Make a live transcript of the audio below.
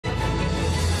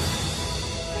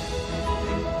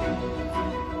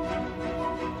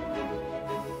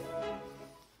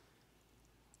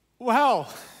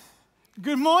Well,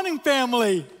 good morning,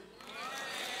 family.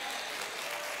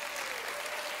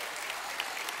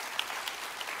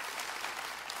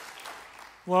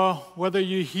 Well, whether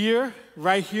you're here,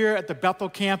 right here at the Bethel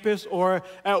campus, or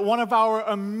at one of our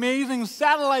amazing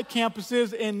satellite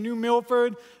campuses in New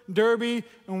Milford, Derby,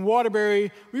 and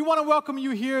Waterbury, we want to welcome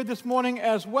you here this morning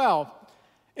as well.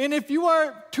 And if you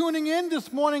are tuning in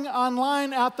this morning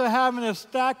online after having a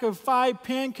stack of 5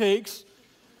 pancakes,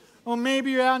 or maybe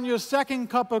you're on your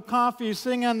second cup of coffee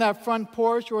sitting on that front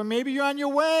porch, or maybe you're on your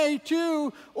way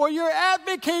to, or you're at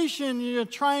vacation, you're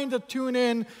trying to tune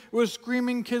in with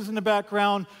screaming kids in the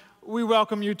background, we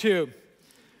welcome you too.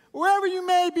 Wherever you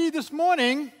may be this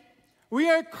morning, we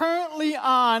are currently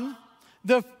on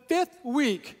the 5th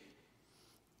week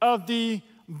of the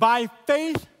By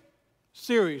Faith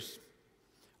series,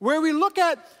 where we look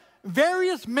at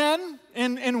various men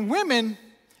and women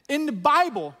in the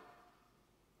Bible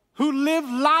who live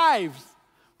lives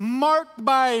marked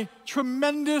by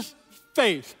tremendous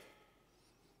faith.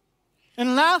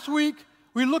 And last week,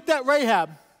 we looked at Rahab.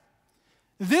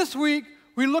 This week,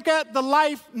 we look at the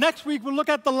life, next week, we'll look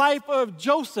at the life of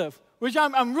Joseph, which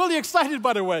I'm really excited,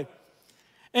 by the way.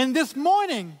 And this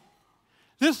morning,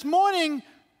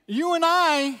 you and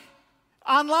I,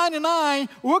 online and I,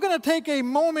 we're going to take a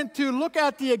moment to look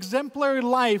at the exemplary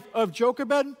life of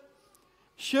Jochebed,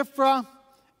 Shiphrah,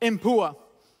 and Puah.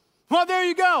 Well, there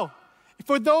you go.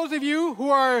 For those of you who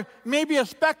are maybe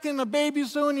expecting a baby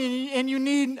soon and you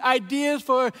need ideas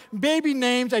for baby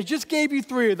names, I just gave you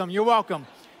 3 of them. You're welcome.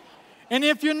 And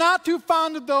if you're not too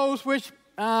fond of those, which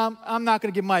I'm not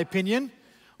going to give my opinion,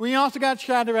 we also got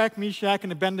Shadrach, Meshach,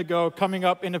 and Abednego coming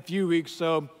up in a few weeks,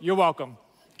 so you're welcome.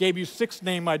 Gave you 6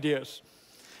 name ideas.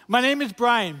 My name is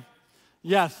Bryan.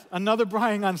 Yes, another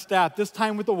Bryan on staff, this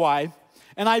time with a Y.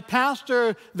 And I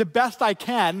pastor the best I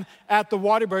can at the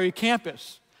Waterbury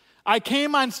campus. I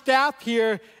came on staff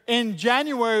here in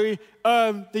January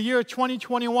of the year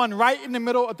 2021, right in the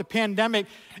middle of the pandemic.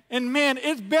 And man,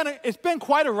 it's been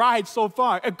quite a ride so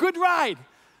far. A good ride,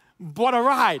 but a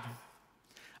ride.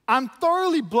 I'm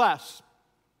thoroughly blessed.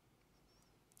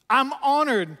 I'm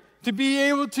honored to be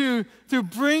able to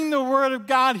bring the Word of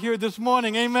God here this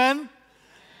morning. Amen?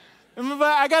 But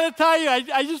I got to tell you,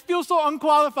 I just feel so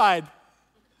unqualified.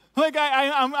 Like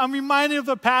I'm reminded of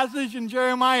the passage in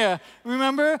Jeremiah.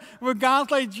 Remember? Where God's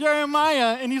like,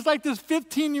 Jeremiah, and he's like this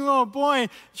 15-year-old boy,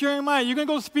 Jeremiah, you're going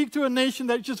to go speak to a nation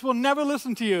that just will never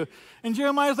listen to you. And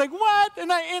Jeremiah's like, what?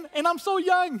 And I'm so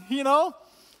young, you know?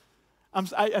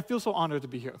 I feel so honored to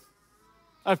be here.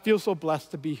 I feel so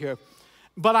blessed to be here.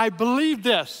 But I believe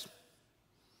this.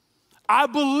 I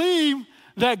believe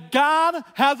that God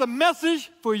has a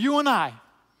message for you and I.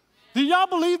 Do y'all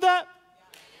believe that?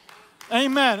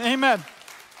 Amen, amen.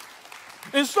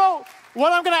 And so,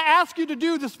 what I'm going to ask you to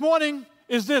do this morning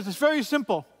is this. It's very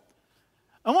simple.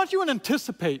 I want you to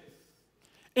anticipate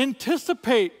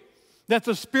that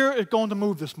the Spirit is going to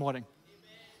move this morning.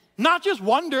 Amen. Not just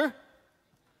wonder.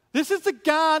 This is the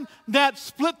God that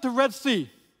split the Red Sea.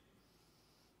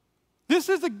 This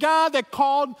is the God that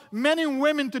called men and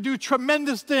women to do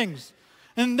tremendous things.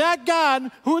 And that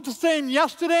God, who is the same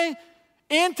yesterday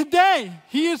and today,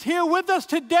 He is here with us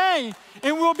today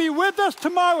and will be with us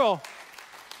tomorrow.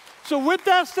 So with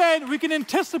that said, we can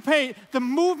anticipate the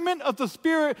movement of the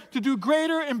Spirit to do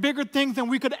greater and bigger things than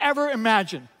we could ever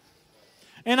imagine.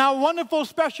 And our wonderful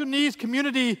special needs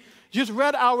community just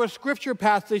read our scripture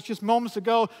passage just moments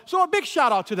ago, so a big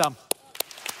shout out to them.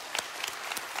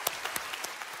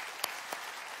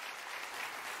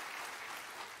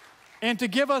 And to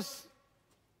give us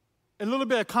a little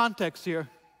bit of context here,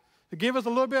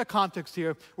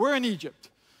 we're in Egypt.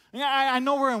 I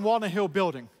know we're in Walnut Hill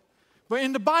building, but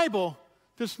in the Bible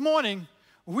this morning,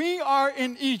 we are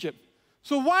in Egypt.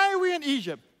 So why are we in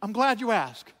Egypt? I'm glad you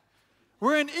asked.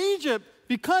 We're in Egypt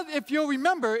because if you'll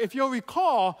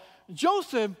recall,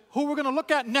 Joseph, who we're going to look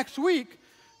at next week,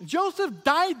 Joseph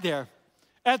died there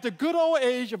at the good old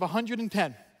age of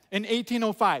 110 in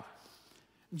 1805.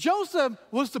 Joseph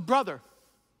was the brother.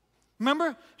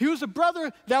 Remember? He was a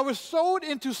brother that was sold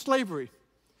into slavery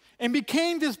and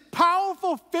became this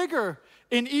powerful figure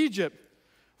in Egypt.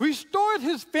 Restored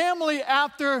his family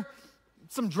after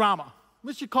some drama.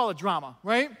 We should call it drama,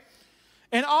 right?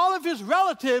 And all of his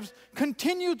relatives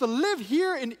continued to live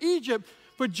here in Egypt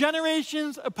for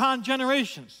generations upon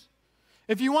generations.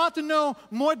 If you want to know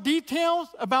more details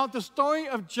about the story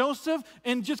of Joseph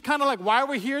and just kind of like why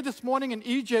we're here this morning in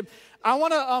Egypt, I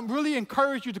want to really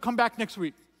encourage you to come back next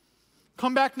week.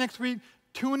 Come back next week,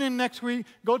 tune in next week,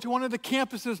 go to one of the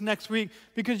campuses next week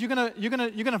because you're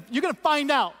gonna find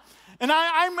out. And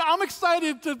I'm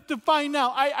excited to find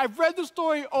out. I've read the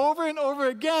story over and over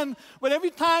again, but every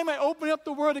time I open up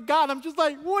the Word of God, I'm just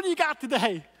like, what do you got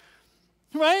today?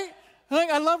 Right?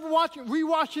 I love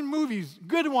rewatching movies,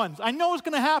 good ones. I know it's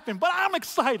going to happen, but I'm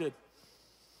excited.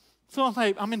 So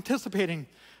I'm anticipating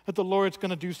that the Lord's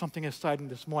going to do something exciting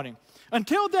this morning.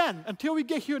 Until then, until we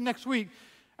get here next week,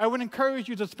 I would encourage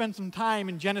you to spend some time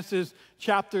in Genesis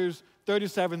chapters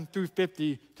 37 through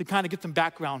 50 to kind of get some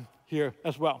background here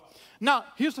as well. Now,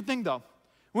 here's the thing though.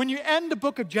 When you end the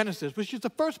book of Genesis, which is the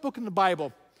first book in the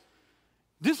Bible,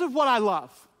 this is what I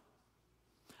love.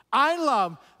 I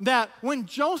love that when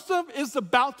Joseph is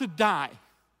about to die,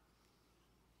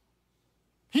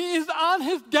 he is on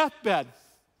his deathbed,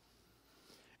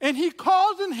 and he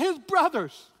calls in his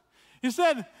brothers. He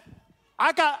said,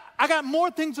 I got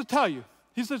more things to tell you.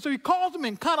 He said, so he calls them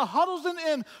in, kind of huddles them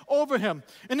in over him.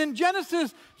 And in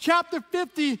Genesis chapter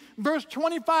 50, verse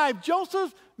 25,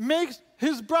 Joseph makes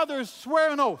his brothers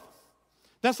swear an oath.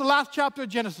 That's the last chapter of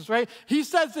Genesis, right? He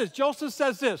says this, Joseph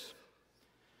says this,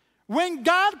 when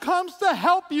God comes to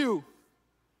help you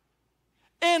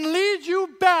and lead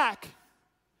you back,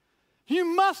 you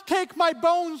must take my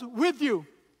bones with you.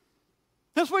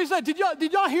 That's what he said. Did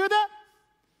y'all hear that?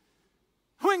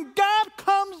 When God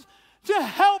comes to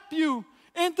help you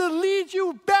and to lead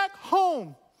you back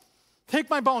home, take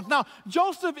my bones. Now,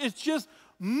 Joseph is just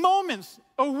moments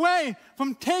away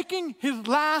from taking his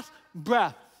last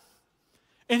breath.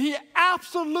 And he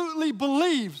absolutely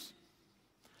believes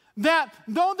that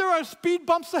though there are speed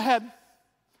bumps ahead,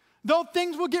 though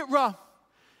things will get rough,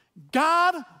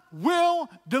 God will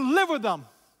deliver them.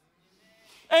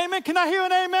 Amen. Can I hear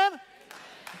an amen?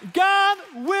 God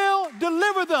will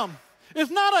deliver them.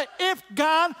 It's not a if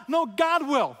God, no, God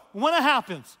will. When it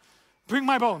happens, bring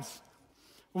my bones.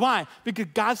 Why? Because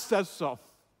God says so.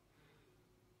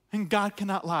 And God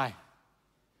cannot lie.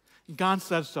 God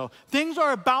says so. Things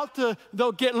are about to,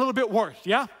 they'll get a little bit worse,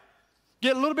 yeah?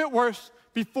 Get a little bit worse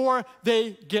before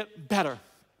they get better.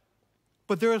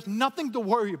 But there is nothing to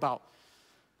worry about.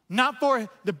 Not for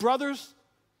the brothers,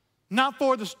 not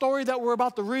for the story that we're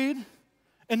about to read,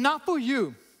 and not for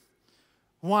you.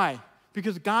 Why?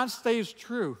 Because God stays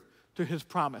true to his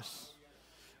promise.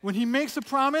 When he makes a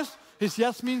promise, his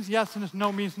yes means yes and his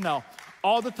no means no.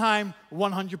 All the time,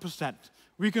 100%.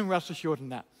 We can rest assured in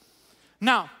that.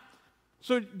 Now,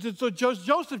 so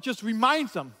Joseph just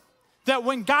reminds them that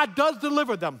when God does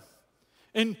deliver them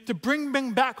and to bring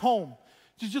them back home,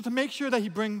 just to make sure that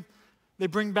they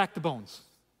bring back the bones.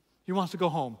 He wants to go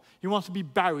home. He wants to be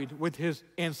buried with his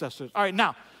ancestors. All right,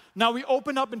 now we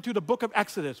open up into the book of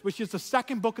Exodus, which is the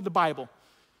second book of the Bible.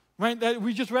 Right?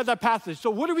 We just read that passage. So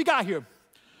what do we got here?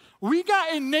 We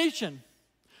got a nation.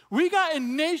 We got a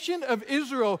nation of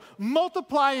Israel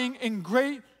multiplying in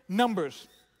great numbers.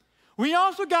 We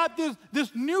also got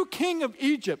this new king of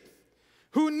Egypt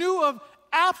who knew of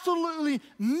absolutely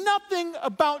nothing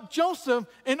about Joseph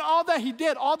and all that he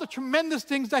did, all the tremendous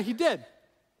things that he did.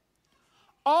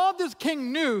 All this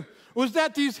king knew was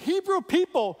that these Hebrew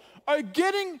people are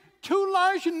getting too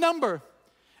large a number,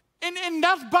 and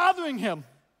that's bothering him.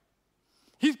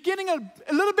 He's getting a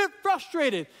little bit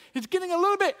frustrated. He's getting a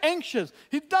little bit anxious.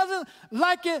 He doesn't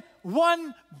like it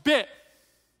one bit.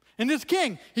 And this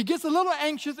king, he gets a little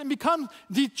anxious and becomes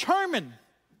determined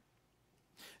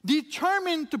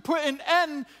to put an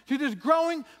end to this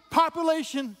growing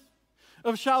population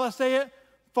of, shall I say it,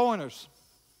 foreigners.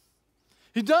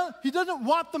 He doesn't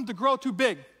want them to grow too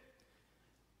big,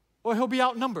 or he'll be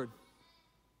outnumbered.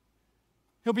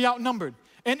 He'll be outnumbered.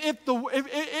 And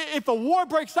if a war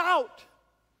breaks out,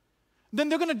 then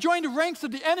they're going to join the ranks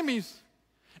of the enemies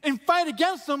and fight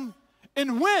against them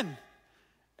and win.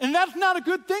 And that's not a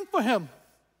good thing for him.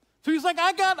 So he's like,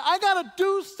 I got to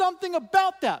do something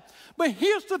about that. But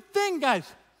here's the thing, guys.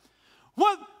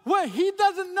 What he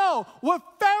doesn't know, what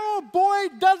Pharaoh boy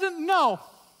doesn't know,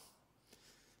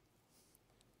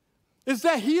 is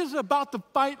that he is about to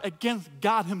fight against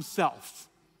God himself.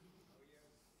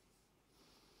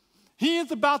 He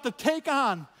is about to take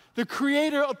on the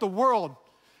creator of the world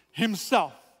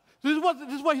himself. This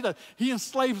is what he does. He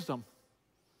enslaves them.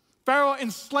 Pharaoh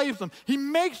enslaves them. He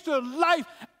makes their life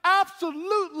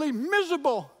absolutely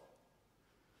miserable.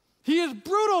 He is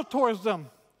brutal towards them.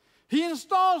 He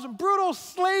installs brutal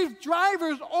slave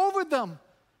drivers over them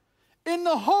in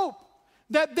the hope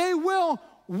that they will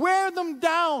wear them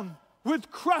down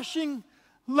with crushing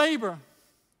labor.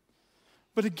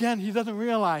 But again, he doesn't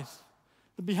realize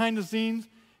that behind the scenes,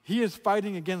 he is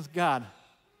fighting against God.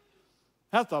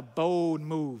 That's a bold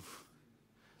move.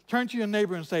 Turn to your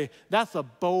neighbor and say, that's a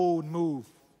bold move.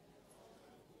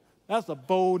 That's a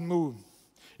bold move.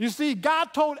 You see,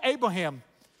 God told Abraham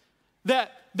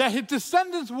that his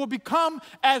descendants will become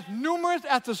as numerous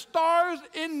as the stars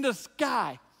in the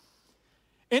sky.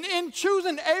 And in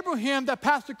choosing Abraham, that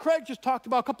Pastor Craig just talked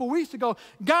about a couple weeks ago,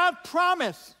 God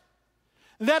promised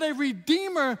that a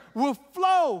Redeemer will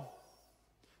flow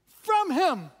from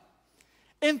him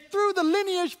and through the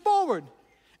lineage forward.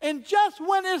 And just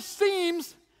when it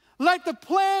seems like the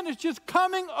plan is just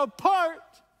coming apart,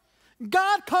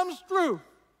 God comes through.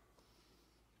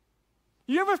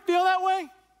 You ever feel that way?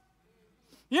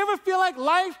 You ever feel like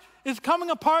life is coming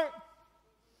apart?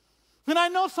 And I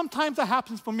know sometimes that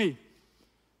happens for me,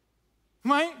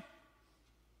 right?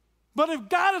 But if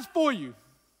God is for you,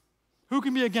 who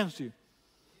can be against you?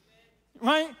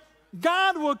 Right?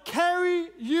 God will carry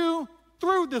you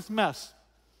through this mess.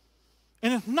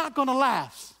 And it's not going to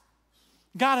last.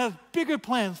 God has bigger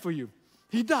plans for you.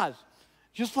 He does.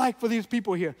 Just like for these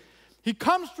people here. He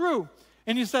comes through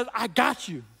and he says, I got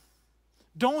you.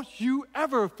 Don't you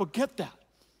ever forget that.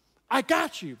 I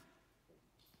got you.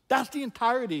 That's the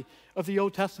entirety of the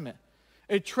Old Testament.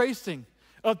 A tracing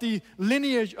of the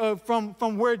lineage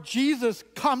from where Jesus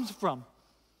comes from.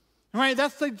 Right?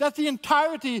 That's the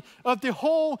entirety of the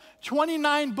whole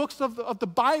 29 books of the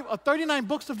Bible, 39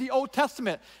 books of the Old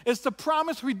Testament. It's the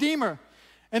promised Redeemer.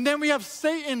 And then we have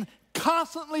Satan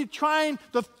constantly trying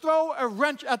to throw a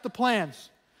wrench at the plans.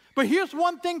 But here's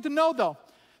one thing to know, though.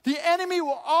 The enemy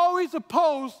will always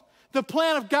oppose the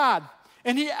plan of God.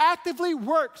 And he actively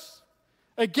works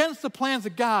against the plans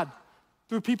of God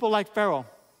through people like Pharaoh.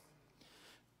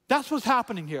 That's what's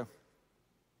happening here.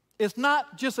 It's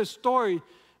not just a story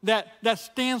that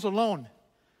stands alone.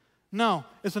 No,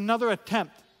 it's another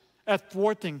attempt at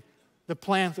thwarting the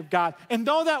plans of God. And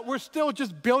though that we're still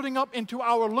just building up into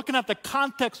our looking at the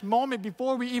context moment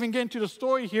before we even get into the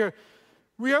story here,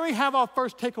 we already have our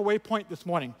first takeaway point this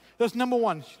morning. That's number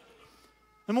one.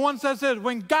 Number one says this: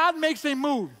 when God makes a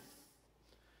move,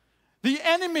 the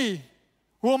enemy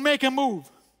will make a move.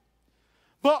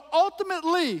 But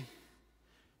ultimately,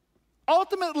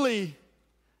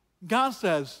 God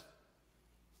says,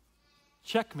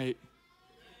 checkmate.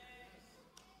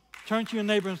 Turn to your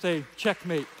neighbor and say,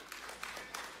 checkmate.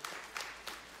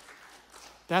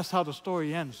 That's how the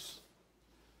story ends.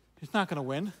 He's not going to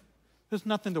win. There's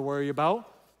nothing to worry about.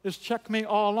 There's checkmate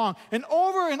all along. And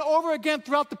over again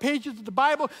throughout the pages of the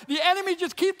Bible, the enemy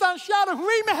just keeps on shouting,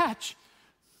 rematch.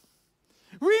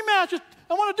 Rematch.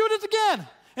 I want to do this again.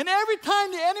 And every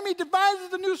time the enemy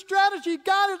devises a new strategy,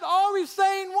 God is always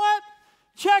saying what?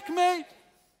 Checkmate.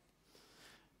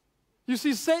 You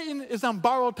see, Satan is on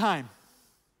borrowed time.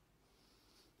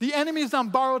 The enemy is on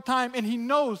borrowed time, and he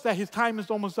knows that his time is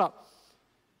almost up.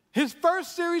 His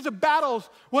first series of battles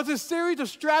was a series of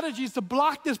strategies to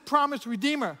block this promised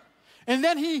Redeemer. And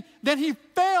then he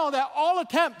failed at all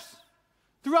attempts.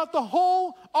 Throughout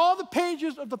all the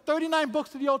pages of the 39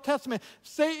 books of the Old Testament,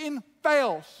 Satan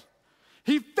fails.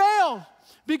 He fails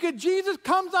because Jesus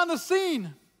comes on the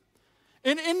scene.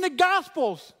 And in the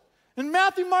Gospels, in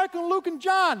Matthew, Mark, and Luke, and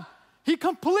John, he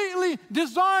completely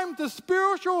disarmed the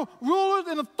spiritual rulers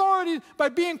and authorities by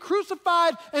being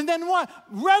crucified and then what?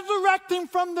 Resurrecting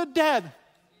from the dead.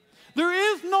 There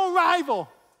is no rival.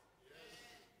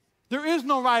 There is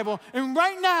no rival. And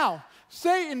right now,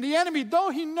 Satan, the enemy, though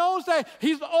he knows that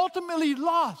he's ultimately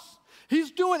lost,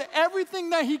 he's doing everything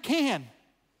that he can.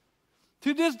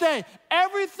 To this day,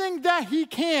 everything that he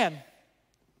can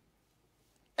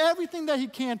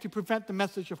to prevent the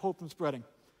message of hope from spreading.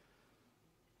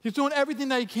 He's doing everything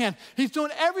that he can. He's doing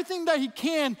everything that he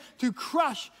can to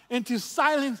crush and to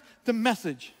silence the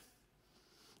message.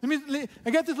 I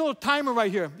got this little timer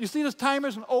right here. You see this timer?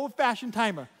 It's an old-fashioned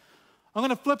timer. I'm going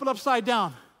to flip it upside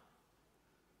down.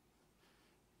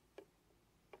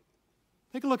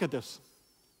 Take a look at this.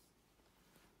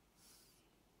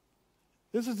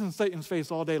 This is in Satan's face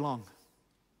all day long.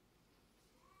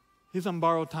 He's on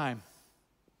borrowed time.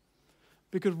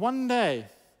 Because one day,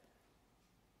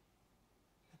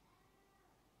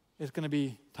 it's going to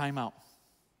be time out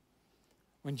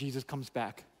when Jesus comes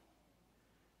back.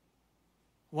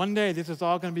 One day, this is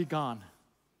all going to be gone.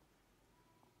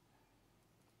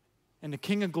 And the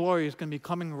King of Glory is going to be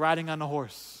coming riding on a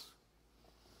horse.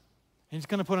 And he's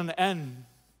going to put an end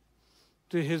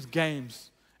to his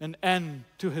games, an end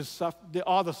to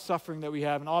all the suffering that we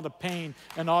have, and all the pain,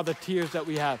 and all the tears that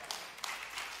we have.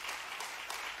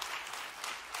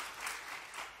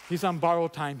 He's on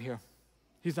borrowed time here.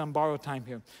 He's on borrowed time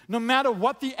here. No matter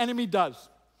what the enemy does,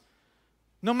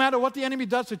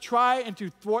 to try and to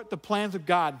thwart the plans of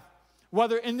God,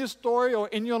 whether in this story or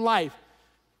in your life,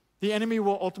 the enemy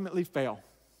will ultimately fail.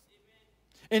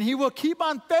 And he will keep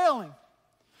on failing.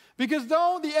 Because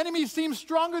though the enemy seems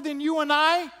stronger than you and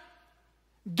I,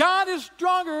 God is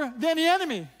stronger than the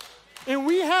enemy. And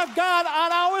we have God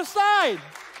on our side.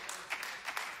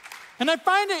 And I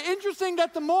find it interesting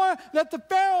that the more that the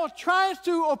Pharaoh tries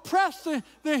to oppress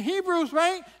the Hebrews,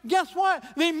 right? Guess what?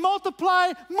 They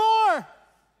multiply more.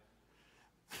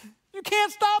 You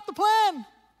can't stop the plan.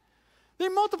 They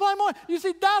multiply more. You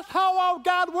see, that's how our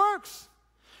God works.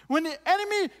 When the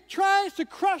enemy tries to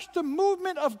crush the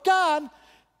movement of God,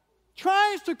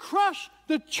 tries to crush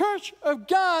the church of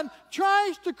God,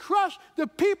 tries to crush the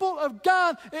people of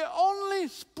God, it only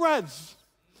spreads.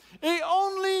 It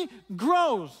only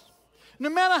grows. No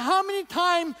matter how many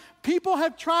times people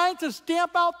have tried to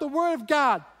stamp out the word of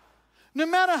God, no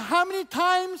matter how many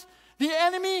times the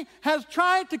enemy has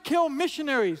tried to kill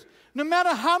missionaries, no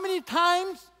matter how many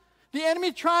times the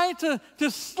enemy tried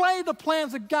to slay the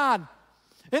plans of God,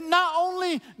 it not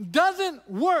only doesn't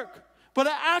work, but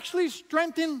it actually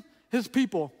strengthens his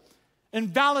people and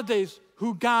validates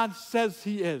who God says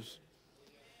he is.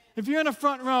 If you're in the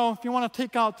front row, if you want to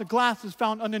take out the glasses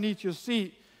found underneath your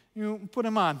seat, you put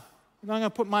them on. I'm going to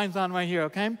put mine on right here,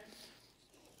 okay? I'm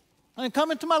going to come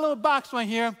into my little box right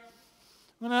here.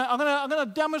 I'm going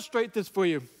to demonstrate this for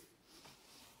you.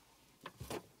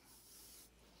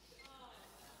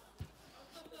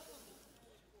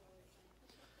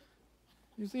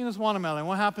 You see this watermelon?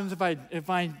 What happens if I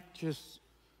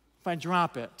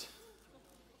drop it?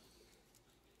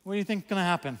 What do you think is going to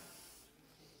happen?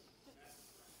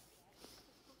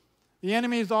 The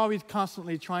enemy is always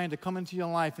constantly trying to come into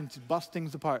your life and to bust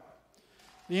things apart.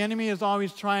 The enemy is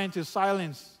always trying to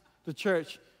silence the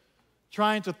church,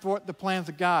 trying to thwart the plans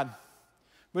of God.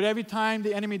 But every time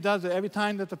the enemy does it, every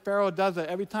time that the Pharaoh does it,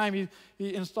 every time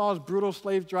he installs brutal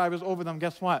slave drivers over them,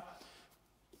 guess what?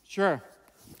 Sure.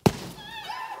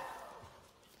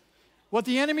 What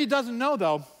the enemy doesn't know,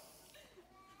 though,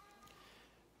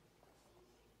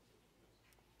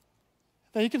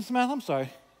 that you can smell, I'm sorry.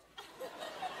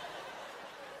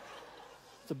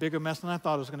 It's a bigger mess than I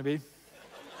thought it was going to be.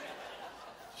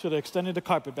 Should have extended the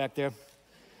carpet back there.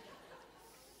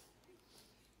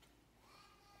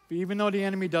 But even though the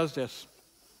enemy does this,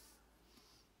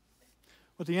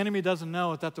 what the enemy doesn't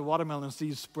know is that the watermelon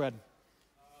seeds spread.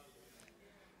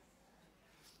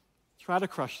 Try to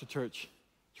crush the church.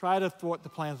 Try to thwart the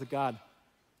plans of God.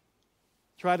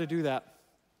 Try to do that.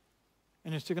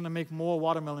 And it's just going to make more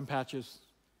watermelon patches.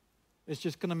 It's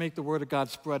just going to make the word of God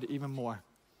spread even more.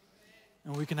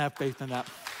 And we can have faith in that.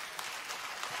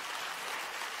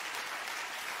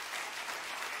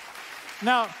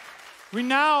 Now, we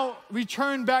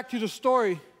return back to the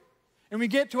story, and we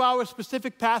get to our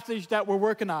specific passage that we're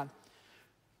working on.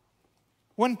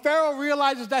 When Pharaoh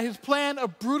realizes that his plan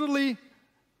of brutally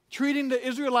treating the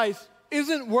Israelites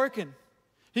isn't working,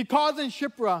 he calls in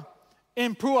Shiphrah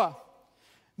and Puah.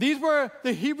 These were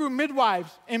the Hebrew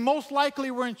midwives, and most likely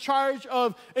were in charge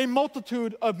of a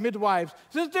multitude of midwives,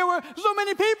 since there were so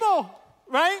many people,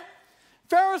 right?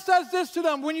 Pharaoh says this to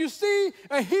them: when you see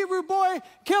a Hebrew boy,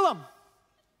 kill him.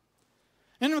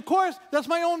 And of course, that's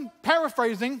my own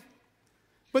paraphrasing,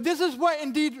 but this is what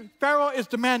indeed Pharaoh is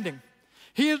demanding.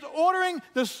 He is ordering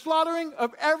the slaughtering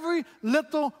of every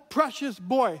little precious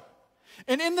boy.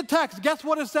 And in the text, guess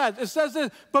what it says? It says this: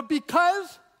 but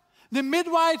because the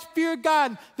midwives feared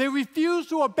God, they refused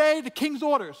to obey the king's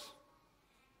orders.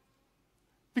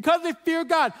 Because they fear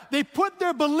God, they put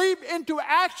their belief into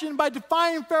action by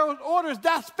defying Pharaoh's orders.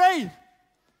 That's faith.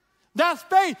 That's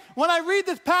faith. When I read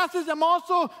this passage, I'm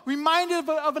also reminded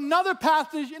of another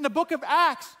passage in the book of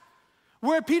Acts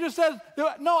where Peter says,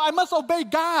 no, I must obey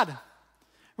God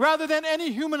rather than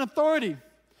any human authority.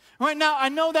 Right now, I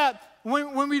know that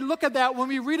when we look at that, when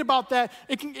we read about that,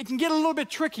 it can get a little bit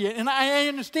tricky, and I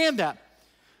understand that.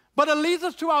 But it leads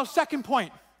us to our second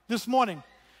point this morning.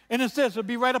 And it's this. It'll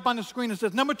be right up on the screen. It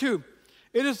says, number 2,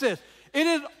 it is this: it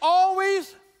is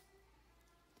always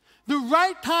the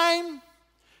right time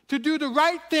to do the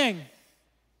right thing.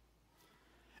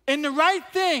 And the right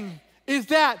thing is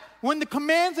that when the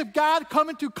commands of God come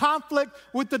into conflict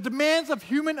with the demands of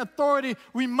human authority,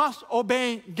 we must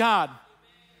obey God.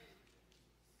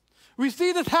 We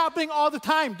see this happening all the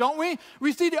time, don't we?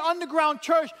 We see the underground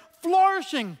church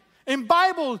flourishing and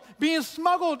Bibles being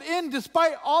smuggled in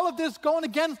despite all of this going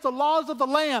against the laws of the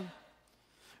land.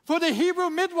 For the Hebrew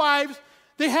midwives,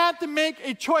 they had to make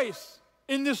a choice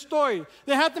in this story.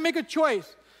 They had to make a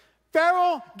choice.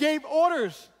 Pharaoh gave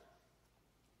orders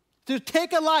to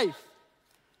take a life,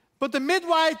 but the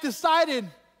midwives decided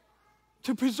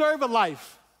to preserve a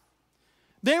life.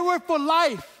 They were for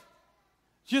life,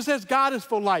 just as God is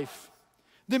for life.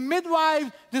 The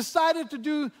midwives decided to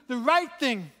do the right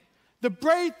thing, the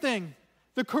brave thing,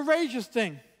 the courageous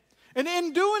thing. And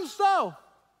in doing so,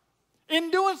 In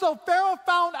doing so, Pharaoh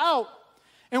found out.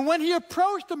 And when he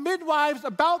approached the midwives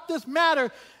about this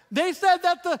matter, they said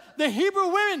that the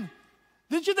Hebrew women,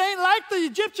 they ain't like the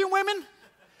Egyptian women.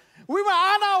 We were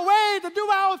on our way to do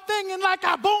our thing and like,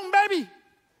 boom, baby.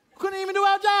 Couldn't even do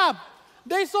our job.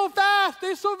 They so fast,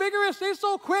 they so vigorous, they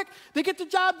so quick, they get the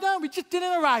job done. We just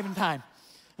didn't arrive in time.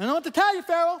 I don't know what to tell you,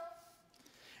 Pharaoh.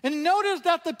 And notice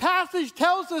that the passage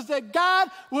tells us that God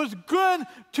was good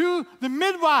to the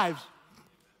midwives.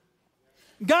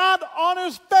 God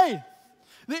honors faith.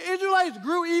 The Israelites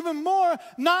grew even more,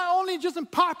 not only just in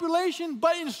population,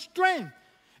 but in strength.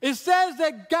 It says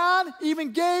that God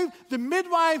even gave the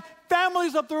midwife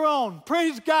families of their own.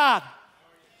 Praise God.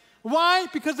 Why?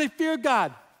 Because they feared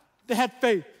God. They had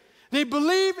faith. They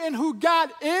believe in who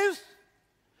God is,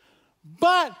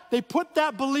 but they put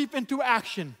that belief into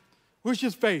action, which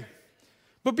is faith.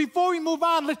 But before we move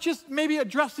on, let's just maybe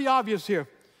address the obvious here.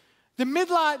 The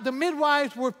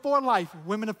midwives were for life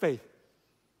women of faith.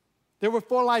 They were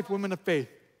for life women of faith.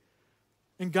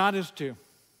 And God is too.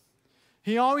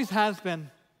 He always has been,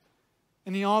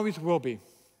 and he always will be.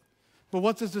 But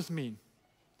what does this mean?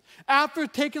 After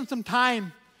taking some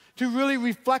time to really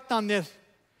reflect on this,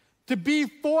 to be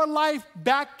for life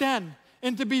back then,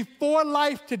 and to be for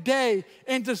life today,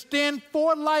 and to stand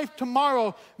for life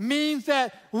tomorrow means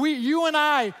that you and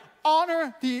I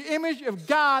honor the image of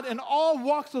God in all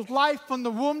walks of life from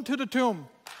the womb to the tomb.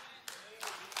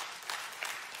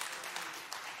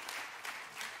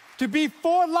 To be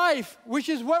for life, which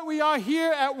is what we are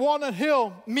here at Walnut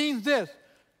Hill, means this.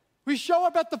 We show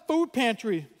up at the food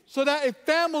pantry so that a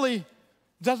family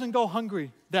doesn't go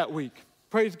hungry that week.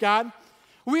 Praise God.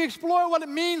 We explore what it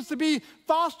means to be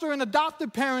foster and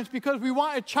adoptive parents because we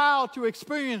want a child to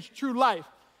experience true life.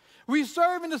 We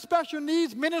serve in the special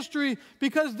needs ministry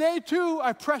because they too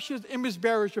are precious image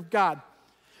bearers of God.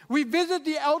 We visit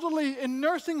the elderly in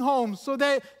nursing homes so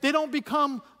that they don't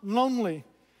become lonely.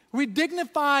 We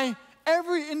dignify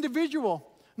every individual,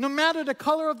 no matter the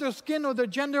color of their skin or their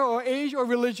gender or age or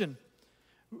religion.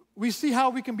 We see how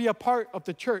we can be a part of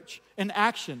the church in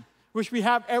action, which we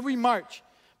have every March,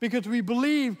 because we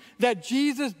believe that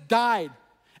Jesus died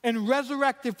and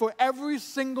resurrected for every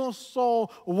single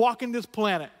soul walking this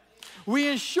planet. We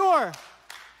ensure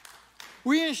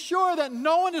that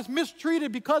no one is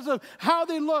mistreated because of how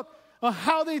they look or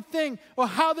how they think or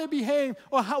how they behave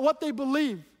or what they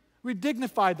believe. We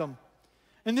dignify them.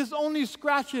 And this only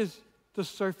scratches the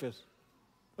surface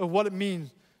of what it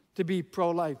means to be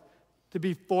pro-life, to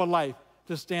be for life,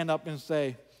 to stand up and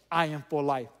say, I am for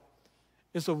life.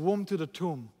 It's a womb to the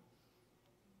tomb.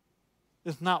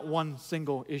 It's not one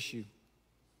single issue.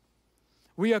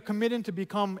 We are committed to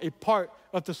become a part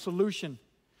of the solution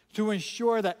to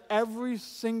ensure that every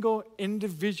single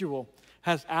individual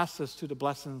has access to the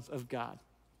blessings of God.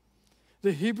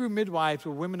 The Hebrew midwives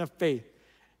were women of faith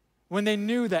when they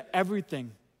knew that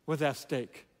everything was at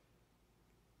stake.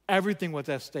 Everything was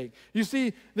at stake. You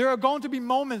see, there are going to be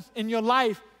moments in your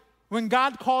life when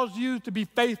God calls you to be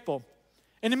faithful.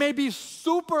 And it may be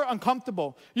super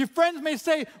uncomfortable. Your friends may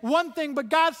say one thing, but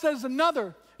God says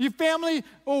another. Your family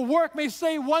or work may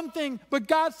say one thing, but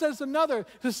God says another.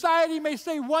 Society may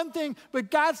say one thing, but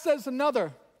God says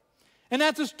another. And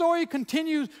as the story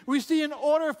continues, we see an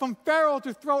order from Pharaoh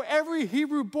to throw every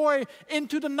Hebrew boy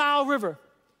into the Nile River.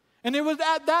 And it was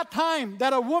at that time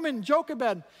that a woman,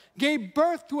 Jochebed, gave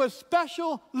birth to a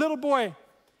special little boy.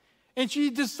 And she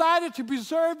decided to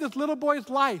preserve this little boy's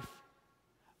life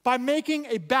by making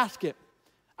a basket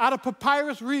out of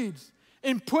papyrus reeds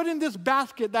and putting this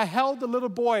basket that held the little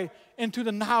boy into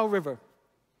the Nile River.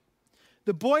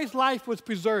 The boy's life was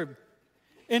preserved,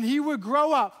 and he would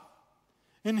grow up,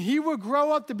 and he would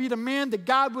grow up to be the man that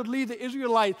God would lead the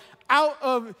Israelites out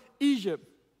of Egypt.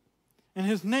 And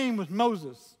his name was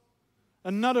Moses,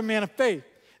 another man of faith.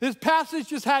 This passage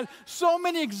just had so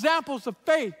many examples of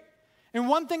faith. And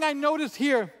one thing I noticed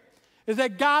here is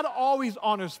that God always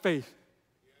honors faith.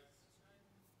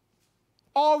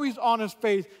 Always honors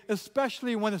faith,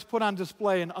 especially when it's put on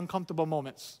display in uncomfortable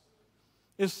moments.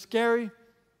 It's scary,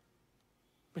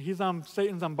 but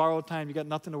Satan's on borrowed time. You got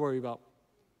nothing to worry about.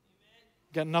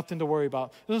 You got nothing to worry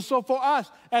about. And so for us,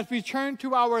 as we turn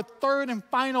to our third and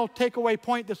final takeaway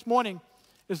point this morning,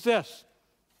 is this.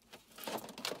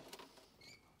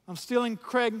 I'm stealing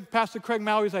Pastor Craig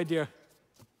Mowry's idea.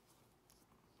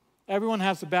 Everyone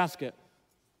has a basket.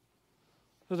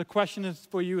 So the question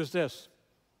for you is this.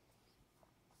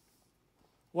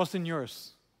 What's in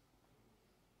yours?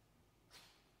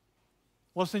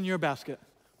 What's in your basket?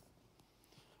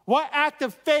 What act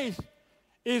of faith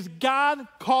is God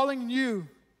calling you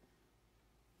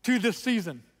to this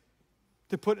season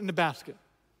to put in the basket?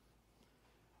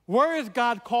 Where is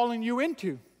God calling you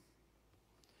into?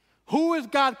 Who is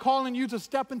God calling you to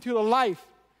step into the life,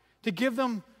 to give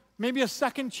them maybe a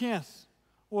second chance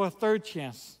or a third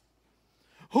chance?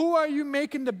 Who are you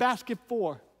making the basket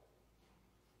for?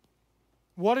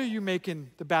 What are you making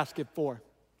the basket for?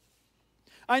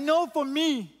 I know for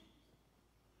me,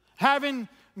 having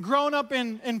grown up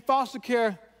in foster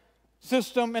care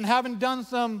system and having done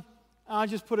some, I'll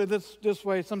just put it this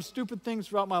way, some stupid things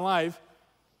throughout my life,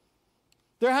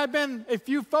 there have been a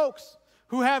few folks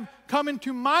who have come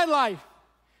into my life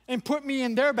and put me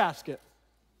in their basket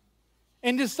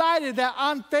and decided that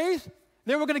on faith,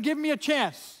 they were going to give me a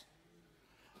chance.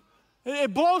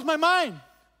 It blows my mind.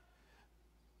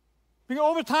 Because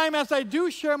over time, as I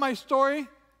do share my story,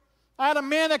 I had a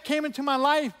man that came into my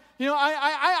life. You know,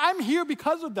 I'm here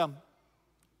because of them.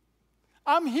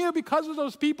 I'm here because of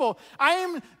those people. I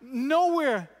am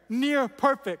nowhere near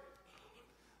perfect.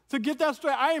 To get that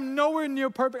straight, I am nowhere near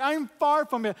perfect. I am far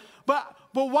from it. But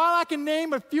while I can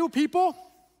name a few people,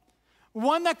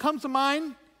 one that comes to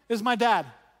mind is my dad.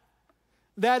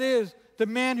 That is the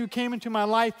man who came into my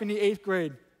life in the 8th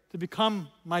grade to become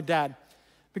my dad.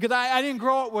 Because I didn't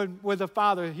grow up with a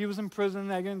father. He was in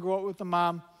prison. I didn't grow up with a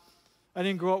mom. I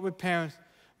didn't grow up with parents.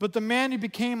 But the man who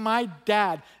became my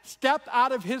dad stepped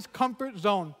out of his comfort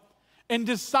zone and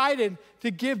decided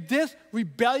to give this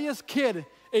rebellious kid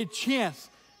a chance.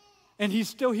 And he's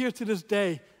still here to this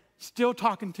day, still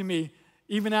talking to me,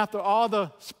 even after all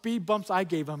the speed bumps I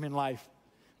gave him in life.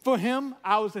 For him,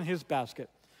 I was in his basket.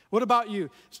 What about you?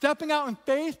 Stepping out in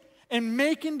faith and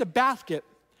making the basket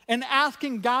and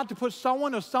asking God to put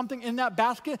someone or something in that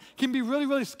basket can be really,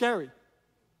 really scary.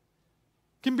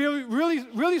 Can be really,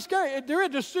 really scary.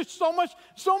 There's just so much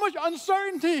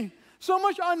uncertainty, so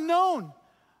much unknown.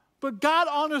 But God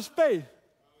honors faith.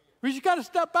 We just got to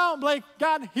step out and be like,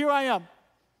 God, here I am.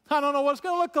 I don't know what it's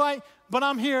going to look like, but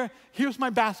I'm here. Here's my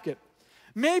basket.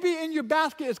 Maybe in your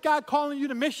basket, it's God calling you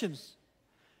to missions.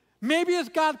 Maybe it's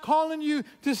God calling you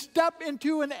to step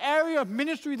into an area of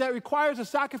ministry that requires a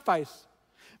sacrifice.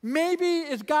 Maybe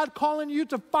it's God calling you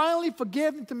to finally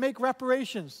forgive and to make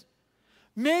reparations.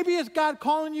 Maybe it's God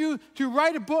calling you to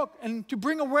write a book and to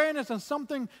bring awareness on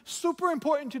something super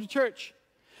important to the church.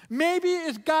 Maybe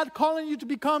it's God calling you to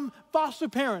become foster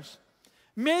parents.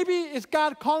 Maybe it's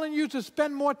God calling you to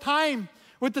spend more time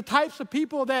with the types of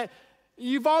people that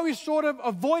you've always sort of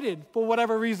avoided for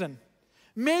whatever reason.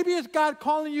 Maybe it's God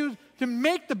calling you to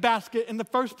make the basket in the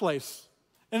first place,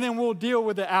 and then we'll deal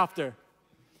with it after.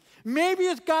 Maybe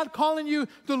it's God calling you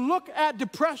to look at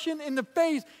depression in the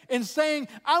face and saying,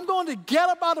 I'm going to get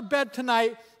up out of bed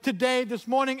today, this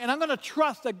morning, and I'm going to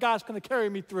trust that God's going to carry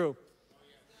me through.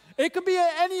 It could be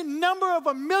any number of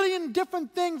a million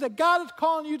different things that God is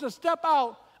calling you to step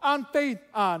out on faith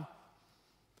on.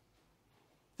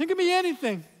 It could be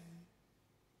anything.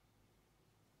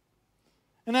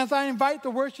 And as I invite the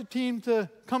worship team to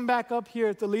come back up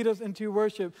here to lead us into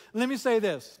worship, let me say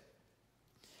this.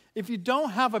 If you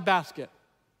don't have a basket,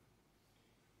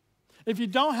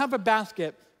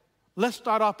 let's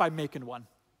start off by making one.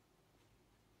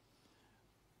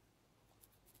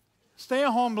 Stay at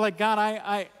home like,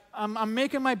 God, I'm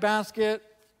making my basket,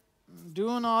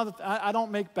 doing all the, I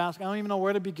don't make basket. I don't even know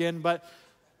where to begin, but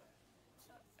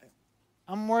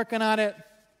I'm working on it.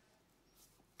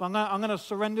 But I'm going to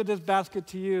surrender this basket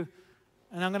to you,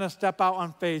 and I'm going to step out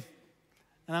on faith,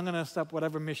 and I'm going to accept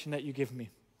whatever mission that you give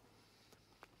me.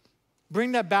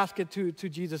 Bring that basket to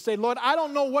Jesus. Say, Lord, I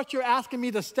don't know what you're asking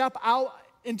me to step out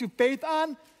into faith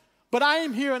on, but I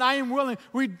am here and I am willing.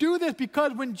 We do this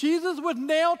because when Jesus was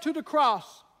nailed to the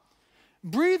cross,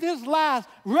 breathed his last,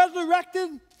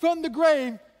 resurrected from the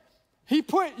grave, he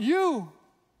put you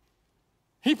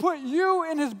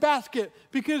in his basket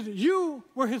because you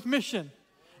were his mission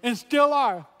and still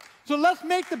are. So let's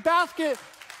make the basket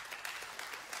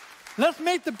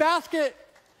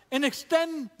and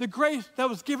extend the grace that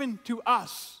was given to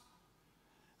us.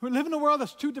 We live in a world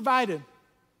that's too divided,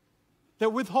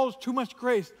 that withholds too much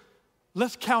grace.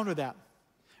 Let's counter that.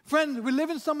 Friends, we live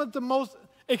in some of the most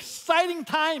exciting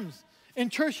times in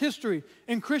church history,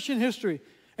 in Christian history,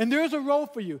 and there is a role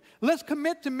for you. Let's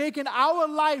commit to making our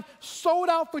life sold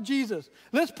out for Jesus.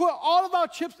 Let's put all of our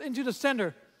chips into the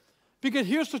center, because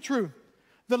here's the truth.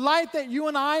 The life that you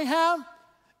and I have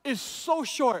is so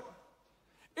short.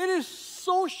 It is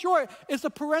so short. It's a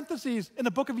parenthesis in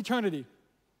the book of eternity.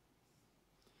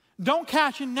 Don't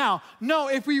cash in now. No,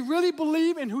 if we really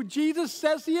believe in who Jesus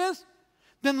says he is,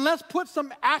 then let's put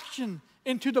some action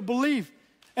into the belief.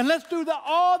 And let's do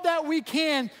all that we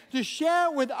can to share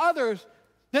with others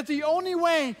that the only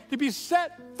way to be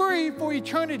set free for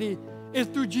eternity is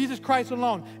through Jesus Christ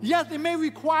alone. Yes, it may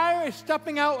require a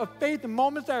stepping out of faith in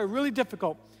moments that are really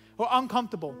difficult or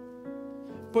uncomfortable,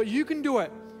 but you can do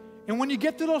it. And when you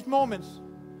get to those moments,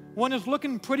 when it's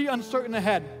looking pretty uncertain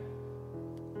ahead,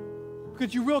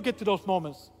 because you will get to those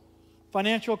moments,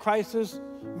 financial crisis,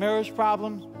 marriage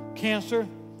problems, cancer,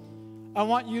 I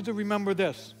want you to remember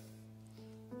this.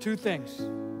 2 things.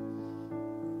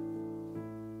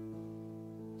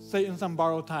 Satan's on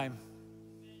borrowed time.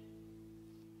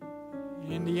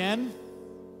 In the end,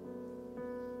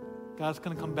 God's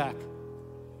going to come back.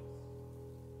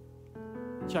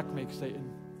 Checkmate,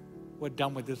 Satan. We're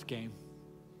done with this game.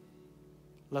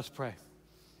 Let's pray.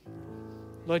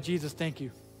 Lord Jesus, thank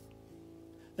you.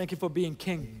 Thank you for being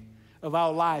King of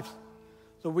our lives.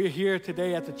 So we're here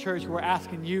today at the church. We're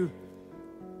asking you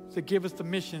to give us the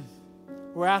mission.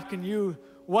 We're asking you,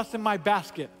 what's in my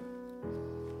basket?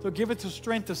 So give us the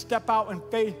strength to step out in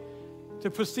faith, to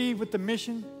proceed with the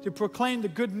mission, to proclaim the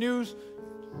good news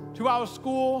to our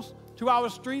schools, to our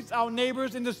streets, our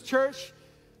neighbors in this church.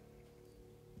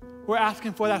 We're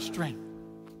asking for that strength.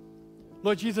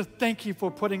 Lord Jesus, thank you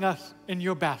for putting us in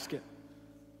your basket.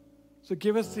 So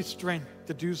give us the strength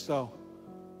to do so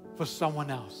for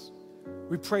someone else.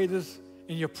 We pray this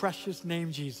in your precious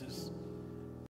name, Jesus.